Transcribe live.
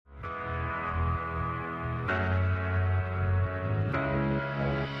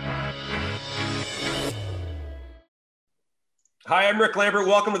Hi, I'm Rick Lambert.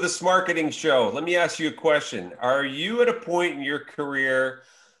 Welcome to this marketing show. Let me ask you a question. Are you at a point in your career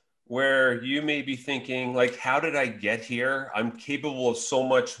where you may be thinking, like, how did I get here? I'm capable of so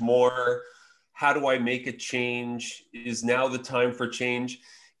much more. How do I make a change? Is now the time for change?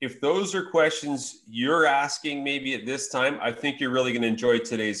 If those are questions you're asking maybe at this time, I think you're really going to enjoy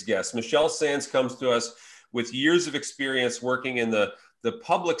today's guest. Michele Sands comes to us with years of experience working in the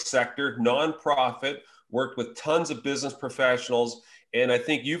public sector, nonprofit, worked with tons of business professionals. And I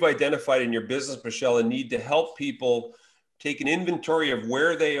think you've identified in your business, Michele, a need to help people take an inventory of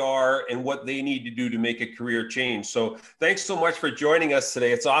where they are and what they need to do to make a career change. So thanks so much for joining us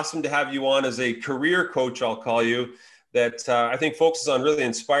today. It's awesome to have you on as a career coach, I'll call you, that I think focuses on really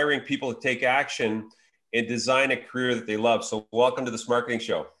inspiring people to take action and design a career that they love. So welcome to this marketing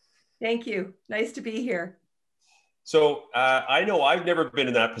show. Thank you. Nice to be here. So I know I've never been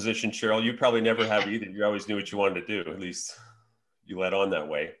in that position, Cheryl. You probably never have either. You always knew what you wanted to do. At least you led on that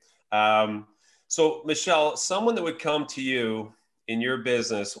way. So Michele, someone that would come to you in your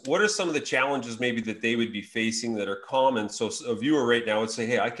business, what are some of the challenges maybe that they would be facing that are common? So a viewer right now would say,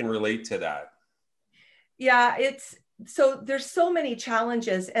 hey, I can relate to that. Yeah, there's so many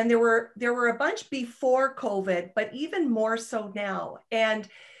challenges, and there were a bunch before COVID, but even more so now. And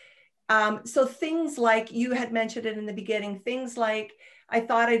so things like you had mentioned it in the beginning, things like I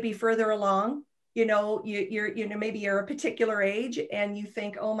thought I'd be further along. Maybe you're a particular age and you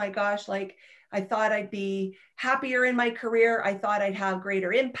think, oh my gosh, like I thought I'd be happier in my career. I thought I'd have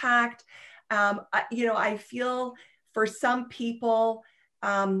greater impact. I feel for some people,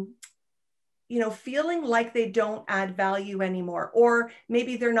 feeling like they don't add value anymore, or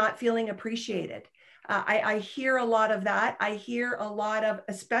maybe they're not feeling appreciated. I hear a lot of that. I hear a lot of,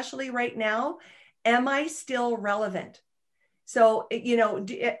 especially right now, am I still relevant? So,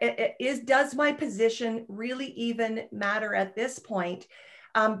 does my position really even matter at this point?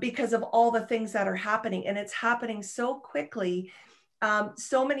 Because of all the things that are happening, and it's happening so quickly.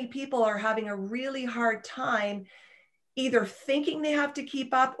 So many people are having a really hard time either thinking they have to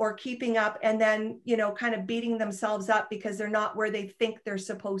keep up or keeping up, and then, kind of beating themselves up because they're not where they think they're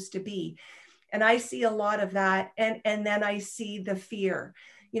supposed to be. And I see a lot of that. And then I see the fear,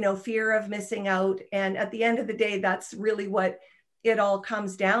 fear of missing out. And at the end of the day, that's really what it all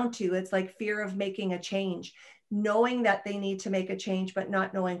comes down to. It's like fear of making a change, knowing that they need to make a change, but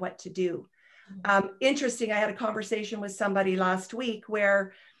not knowing what to do. Interesting. I had a conversation with somebody last week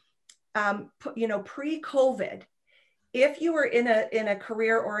where, pre-COVID, if you were in a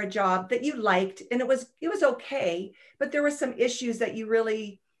career or a job that you liked and it was okay, but there were some issues that you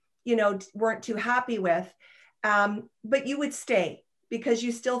really weren't too happy with, but you would stay because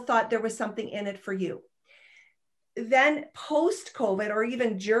you still thought there was something in it for you. Then post-COVID, or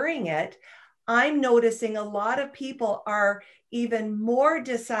even during it, I'm noticing a lot of people are even more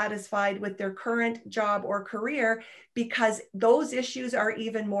dissatisfied with their current job or career because those issues are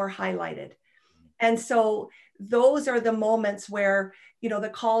even more highlighted. And so those are the moments where,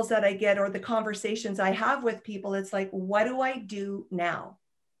 the calls that I get or the conversations I have with people, it's like, what do I do now?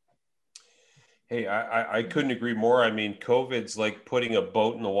 Hey, I couldn't agree more. I mean, COVID's like putting a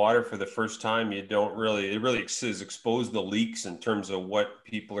boat in the water for the first time. It really has exposed the leaks in terms of what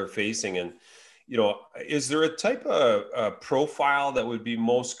people are facing. And, is there a type of profile that would be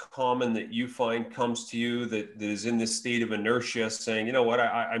most common that you find comes to you that is in this state of inertia saying, you know what,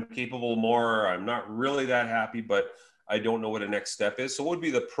 I'm capable more, I'm not really that happy, but I don't know what a next step is. So what would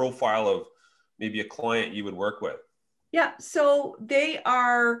be the profile of maybe a client you would work with? Yeah, so they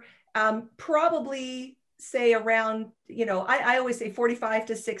are probably say around, I always say 45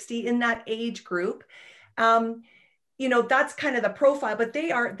 to 60 in that age group. That's kind of the profile, but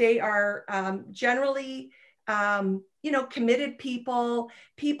they are generally, committed people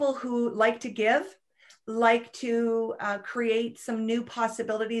who like to give, like to create some new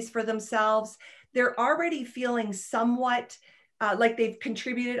possibilities for themselves. They're already feeling somewhat like they've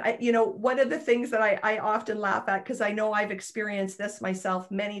contributed. One of the things that I often laugh at, because I know I've experienced this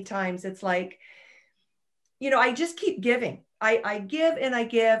myself many times, it's like, I just keep giving. I give and I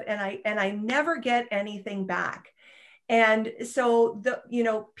give and I never get anything back. And so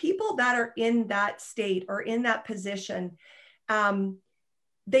people that are in that state or in that position,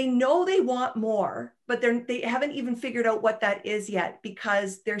 they know they want more, but they haven't even figured out what that is yet,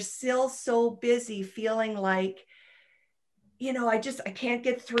 because they're still so busy feeling like, I can't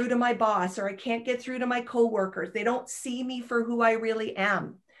get through to my boss, or I can't get through to my coworkers. They don't see me for who I really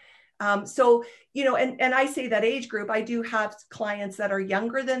am. And I say that age group, I do have clients that are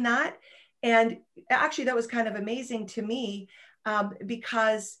younger than that. And actually that was kind of amazing to me,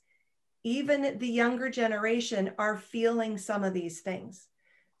 because even the younger generation are feeling some of these things.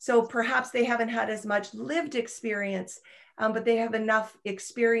 So perhaps they haven't had as much lived experience, but they have enough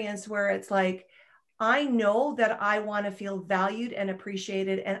experience where it's like, I know that I want to feel valued and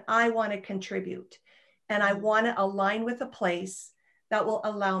appreciated, and I want to contribute, and I want to align with a place that will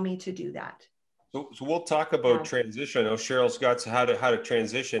allow me to do that. So we'll talk about transition. I know Cheryl's got how to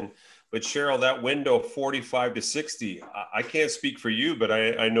transition, but Cheryl, that window 45 to 60, I can't speak for you, but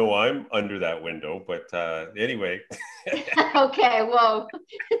I know I'm under that window. But anyway. Okay, well,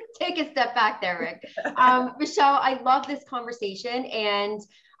 take a step back there, Rick. Michele, I love this conversation, and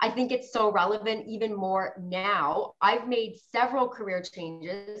I think it's so relevant even more now. I've made several career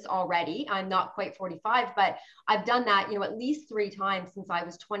changes already. I'm not quite 45, but I've done that, you know, at least 3 times since I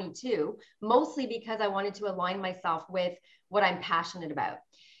was 22, mostly because I wanted to align myself with what I'm passionate about.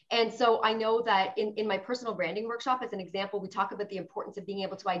 And so I know that in my personal branding workshop, as an example, we talk about the importance of being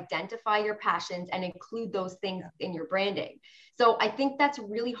able to identify your passions and include those things in your branding. So I think that's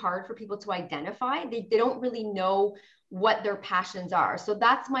really hard for people to identify. They don't really know what their passions are. So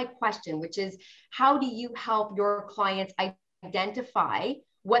that's my question, which is, how do you help your clients identify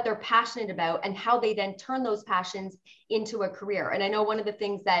what they're passionate about and how they then turn those passions into a career? And I know one of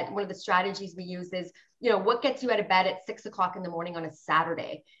the strategies we use is, you know, what gets you out of bed at 6 o'clock in the morning on a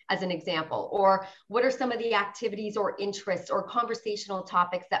Saturday, as an example, or what are some of the activities or interests or conversational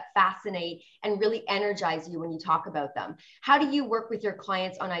topics that fascinate and really energize you when you talk about them? How do you work with your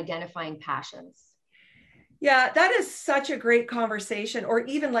clients on identifying passions? Yeah, that is such a great conversation, or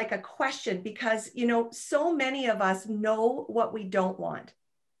even like a question, because, you know, so many of us know what we don't want.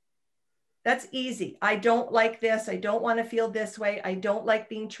 That's easy. I don't like this. I don't want to feel this way. I don't like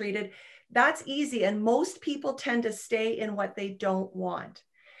being treated. That's easy. And most people tend to stay in what they don't want.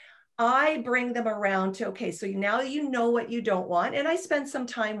 I bring them around to, okay, so now you know what you don't want. And I spend some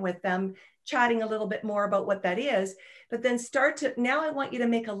time with them chatting a little bit more about what that is, but then now I want you to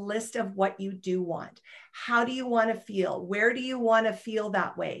make a list of what you do want. How do you want to feel? Where do you want to feel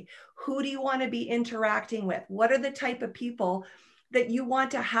that way? Who do you want to be interacting with? What are the type of people that you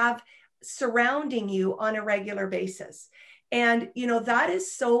want to have surrounding you on a regular basis? And, you know, that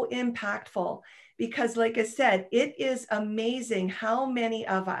is so impactful, because like I said, it is amazing how many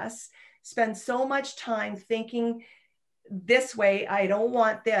of us spend so much time thinking this way, I don't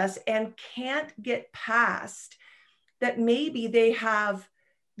want this, and can't get past that maybe they have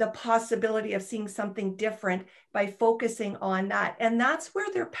the possibility of seeing something different by focusing on that. And that's where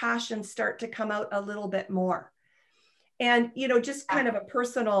their passions start to come out a little bit more. And, you know, just kind of a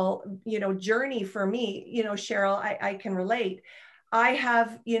personal, you know, journey for me, you know, Cheryl, I can relate. I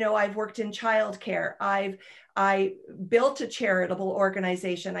have, you know, I've worked in childcare. I built a charitable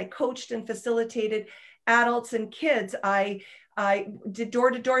organization. I coached and facilitated adults and kids. I did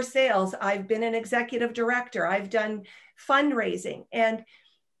door-to-door sales. I've been an executive director. I've done fundraising. And,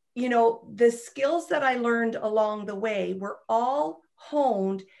 you know, the skills that I learned along the way were all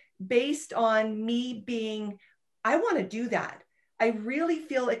honed based on me being, I want to do that. I really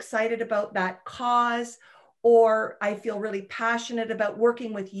feel excited about that cause, or I feel really passionate about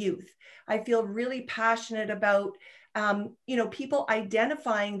working with youth. I feel really passionate about, you know, people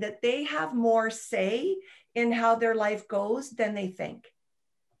identifying that they have more say in how their life goes than they think.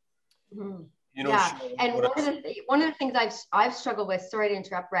 Mm-hmm. You know, yeah. And one of the things I've struggled with, sorry to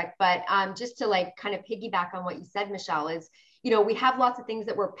interrupt, Rick, but just to like kind of piggyback on what you said, Michele, is, you know, we have lots of things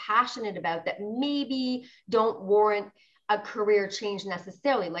that we're passionate about that maybe don't warrant a career change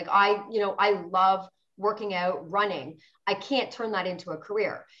necessarily. Like I love working out, running. I can't turn that into a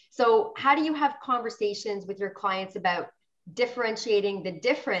career. So how do you have conversations with your clients about differentiating the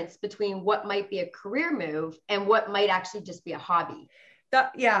difference between what might be a career move and what might actually just be a hobby?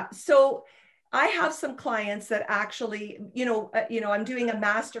 Yeah. So I have some clients that actually, I'm doing a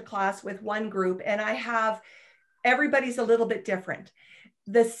master class with one group, and everybody's a little bit different.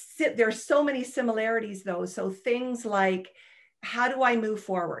 There's so many similarities though. So things like, how do I move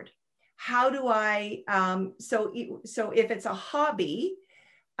forward? How do I, so if it's a hobby,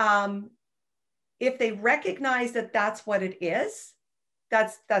 if they recognize that that's what it is,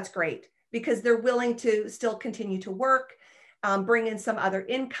 that's great, because they're willing to still continue to work, bring in some other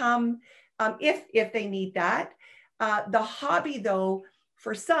income, if they need that. The hobby though,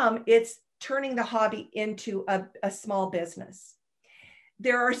 for some, it's turning the hobby into a small business.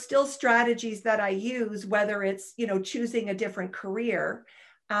 There are still strategies that I use, whether it's, choosing a different career.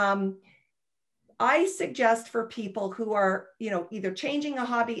 I suggest for people who are, either changing a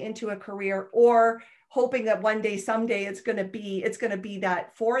hobby into a career or hoping that one day, someday it's going to be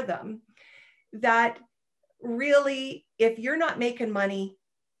that for them, that really, if you're not making money,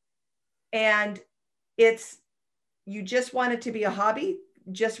 And it's, you just want it to be a hobby,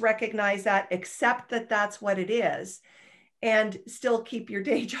 just recognize that, accept that that's what it is, and still keep your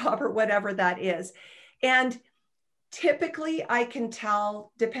day job or whatever that is. And typically I can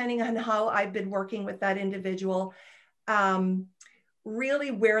tell, depending on how I've been working with that individual,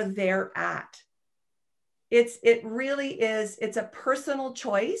 really where they're at. It really is, it's a personal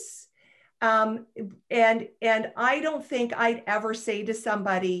choice. And I don't think I'd ever say to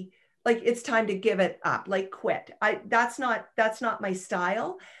somebody, like, it's time to give it up, like quit. That's not my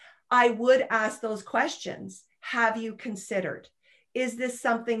style. I would ask those questions. Have you considered? Is this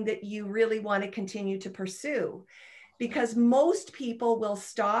something that you really want to continue to pursue? Because most people will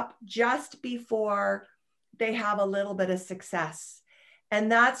stop just before they have a little bit of success.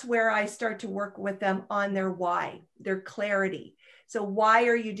 And that's where I start to work with them on their why, their clarity. So why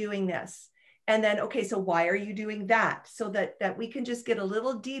are you doing this? And then, okay, so why are you doing that? So that we can just get a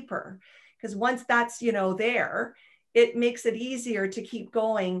little deeper. Because once that's, there, it makes it easier to keep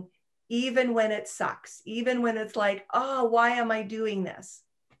going, even when it sucks, even when it's like, oh, why am I doing this?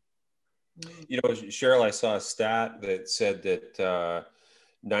 Cheryl, I saw a stat that said that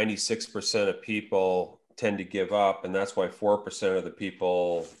 96% of people tend to give up, and that's why 4% of the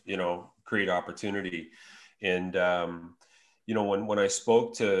people, create opportunity. And when I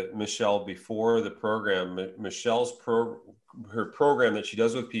spoke to Michele before the program, her program that she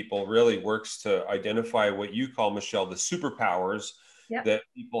does with people really works to identify what you call, Michele, the superpowers. Yep. That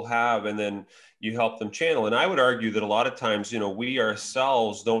people have, and then you help them channel. And I would argue that a lot of times, we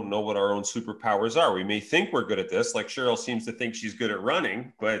ourselves don't know what our own superpowers are. We may think we're good at this, like Cheryl seems to think she's good at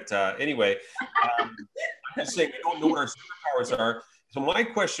running, but anyway, I'm just saying we don't know what our superpowers are. So my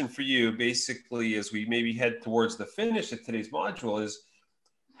question for you, basically, as we maybe head towards the finish of today's module, is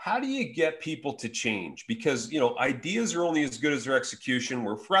how do you get people to change? Because, ideas are only as good as their execution.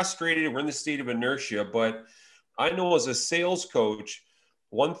 We're frustrated, we're in the state of inertia, but I know as a sales coach,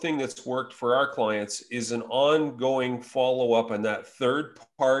 one thing that's worked for our clients is an ongoing follow-up on that third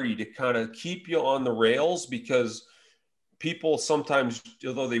party to kind of keep you on the rails, because people sometimes,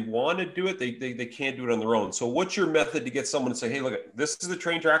 although they want to do it, they can't do it on their own. So what's your method to get someone to say, hey, look, this is the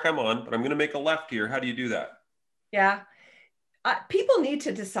train track I'm on, but I'm going to make a left here. How do you do that? Yeah. People need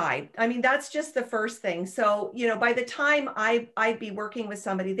to decide. I mean, that's just the first thing. So, by the time I'd be working with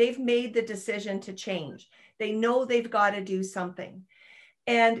somebody, they've made the decision to change. They know they've got to do something.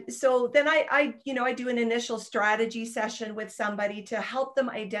 And so then I do an initial strategy session with somebody to help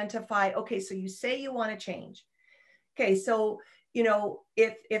them identify, okay, so you say you want to change. Okay, so,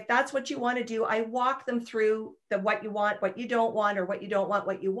 if that's what you want to do, I walk them through what you want, what you don't want, or what you don't want,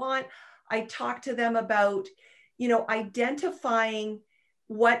 what you want. I talk to them about, identifying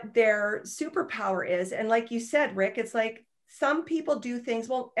what their superpower is. And like you said, Rick, it's like some people do things,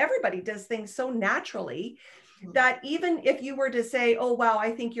 well, everybody does things so naturally that even if you were to say, oh, wow, I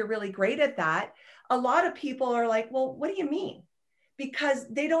think you're really great at that, a lot of people are like, well, what do you mean? Because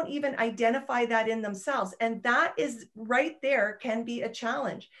they don't even identify that in themselves. And that is right there can be a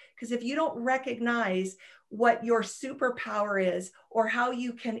challenge. Because if you don't recognize what your superpower is or how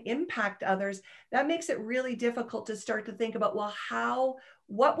you can impact others, that makes it really difficult to start to think about, well,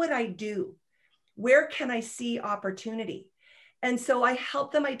 what would I do? Where can I see opportunity? And so I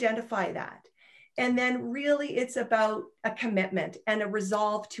help them identify that. And then really it's about a commitment and a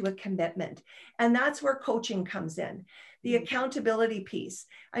resolve to a commitment. And that's where coaching comes in. The accountability piece.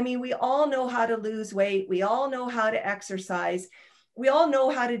 I mean, we all know how to lose weight. We all know how to exercise. We all know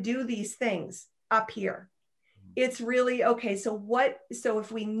how to do these things up here. It's really, okay, so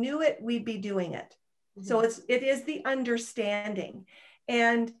if we knew it, we'd be doing it. Mm-hmm. So it is the understanding.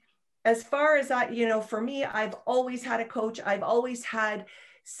 And as far as for me, I've always had a coach. I've always had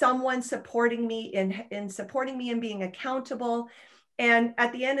someone supporting me in being accountable. And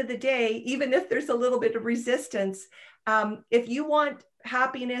at the end of the day, even if there's a little bit of resistance, if you want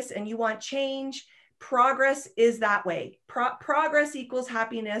happiness and you want change, progress is that way. Progress equals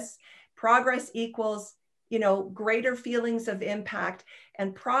happiness. Progress equals, greater feelings of impact.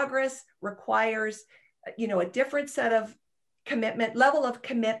 And progress requires, a different set of level of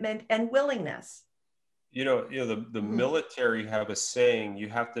commitment and willingness. The military have a saying, you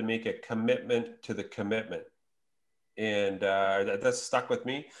have to make a commitment to the commitment. And that's stuck with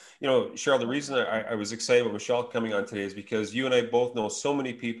me. Cheryl, the reason I was excited about Michele coming on today is because you and I both know so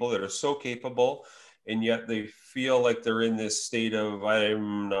many people that are so capable, and yet they feel like they're in this state of,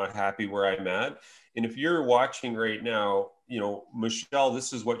 I'm not happy where I'm at. And if you're watching right now, Michele,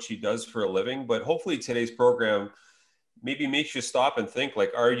 this is what she does for a living, but hopefully today's program maybe makes you stop and think,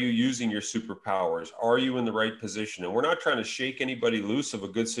 like, are you using your superpowers? Are you in the right position? And we're not trying to shake anybody loose of a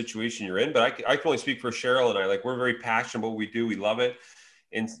good situation you're in, but I can only speak for Cheryl and I. Like, we're very passionate about what we do. We love it.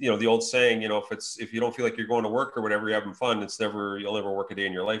 And, you know, the old saying, you know, if you don't feel like you're going to work or whatever, you're having fun, you'll never work a day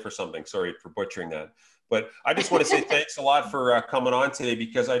in your life or something. Sorry for butchering that. But I just want to say thanks a lot for coming on today,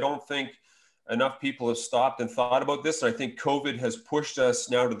 because I don't think enough people have stopped and thought about this. And I think COVID has pushed us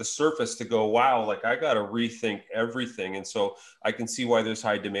now to the surface to go, wow, like, I got to rethink everything. And so I can see why there's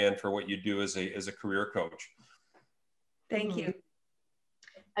high demand for what you do as a career coach. Thank you.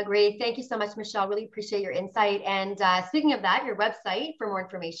 Agreed. Thank you so much, Michele. Really appreciate your insight. And speaking of that, your website for more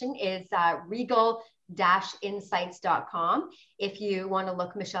information is regal-insights.com. If you want to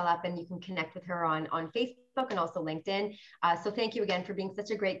look Michele up, and you can connect with her on Facebook and also LinkedIn. So thank you again for being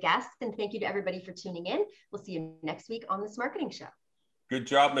such a great guest. And thank you to everybody for tuning in. We'll see you next week on This Marketing Show. Good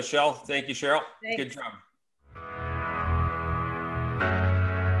job, Michele. Thank you, Cheryl. Thanks. Good job.